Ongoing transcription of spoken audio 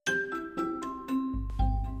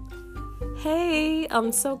Hey,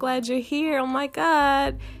 I'm so glad you're here. Oh my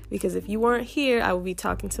God. Because if you weren't here, I would be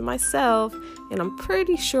talking to myself, and I'm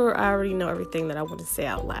pretty sure I already know everything that I want to say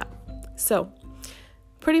out loud. So,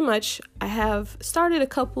 pretty much, I have started a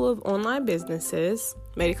couple of online businesses,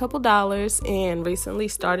 made a couple dollars, and recently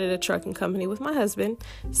started a trucking company with my husband.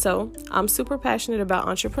 So, I'm super passionate about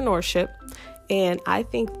entrepreneurship. And I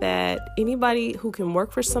think that anybody who can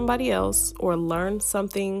work for somebody else or learn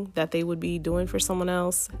something that they would be doing for someone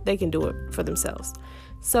else, they can do it for themselves.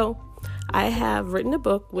 So I have written a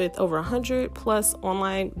book with over 100 plus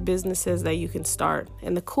online businesses that you can start.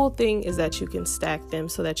 And the cool thing is that you can stack them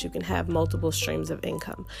so that you can have multiple streams of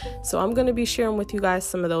income. So I'm going to be sharing with you guys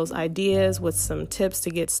some of those ideas with some tips to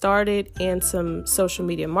get started and some social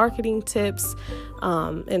media marketing tips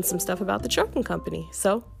and some stuff about the trucking company.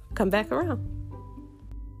 So come back around.